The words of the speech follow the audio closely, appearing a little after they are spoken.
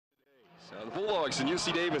So the Bulldogs and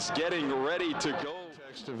UCDavis getting ready to go.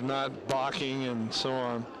 Text of not balking and so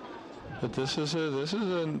on, but this is a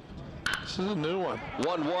new one.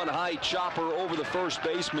 1-1 high chopper over the first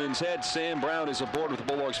baseman's head. Sam Brown is aboard with the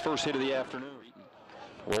Bulldogs' first hit of the afternoon.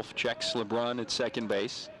 Wolf checks LeBrun at second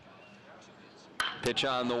base. Pitch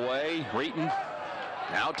on the way. Reeton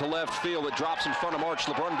out to left field. It drops in front of March.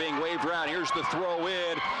 LeBrun being waved around. Here's the throw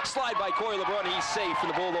in. Slide by Corey LeBrun. He's safe, and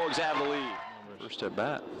the Bulldogs have the lead. First at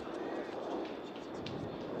bat.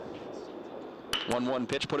 1-1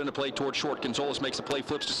 pitch put into play towards short. Gonzalez makes the play,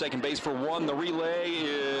 flips to second base for one. The relay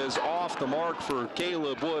is off the mark for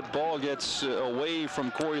Caleb Wood. Ball gets away from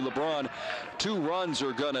Corey LeBrun. 2 runs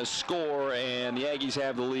are going to score, and the Aggies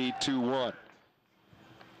have the lead 2-1.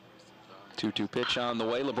 2-2 pitch on the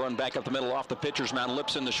way. LeBrun back up the middle off the pitcher's mound.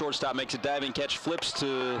 Lipson, the shortstop, makes a diving catch, flips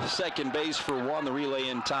to second base for one. The relay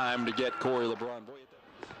in time to get Corey LeBrun.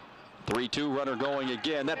 3-2 runner going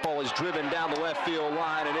again. That ball is driven down the left field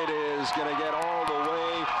line, and it is going to get all the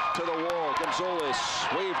way to the wall. Gonzalez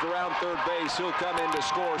waved around third base. He'll come in to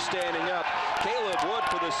score standing up. Caleb Wood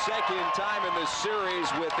for the second time in the series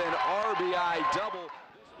with an RBI double.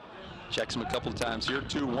 Checks him a couple of times here.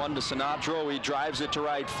 2-1 to Sinatro. He drives it to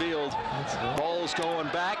right field. Ball's going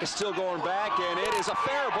back. It's still going back, and it is a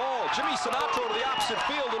fair ball. Jimmy Sinatro to the opposite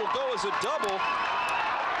field. It'll go as a double.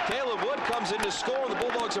 Caleb Wood comes in to score. The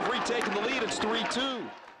Bulldogs have retaken the lead. It's 3-2.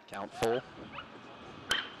 Count full.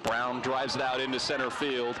 Brown drives it out into center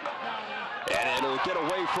field. And it'll get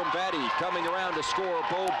away from Batty. Coming around to score,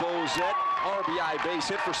 Bo Bozette. RBI base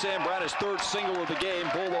hit for Sam Brown. His 3rd single of the game.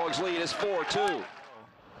 Bulldogs lead is 4-2.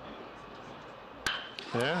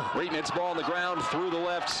 Yeah. Reeton hits ball on the ground through the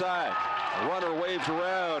left side. Runner waved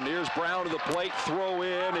around. Here's Brown to the plate. Throw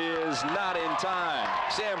in is not in time.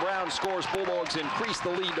 Sam Brown scores. Bulldogs increase the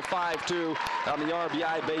lead to 5-2 on the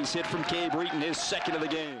RBI base hit from Cabe Reeton, his 2nd of the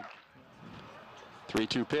game.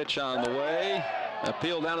 3-2 pitch on the way.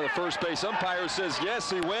 Appeal down to the first base umpire says yes,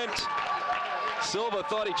 he went. Silva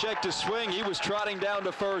thought he checked his swing. He was trotting down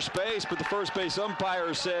to first base, but the first base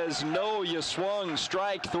umpire says no, you swung,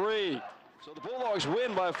 strike 3. So the Bulldogs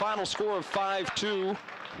win by a final score of 5-2.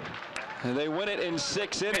 And they win it in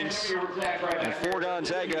 6 innings. And for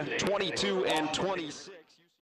Gonzaga, 22 and 26.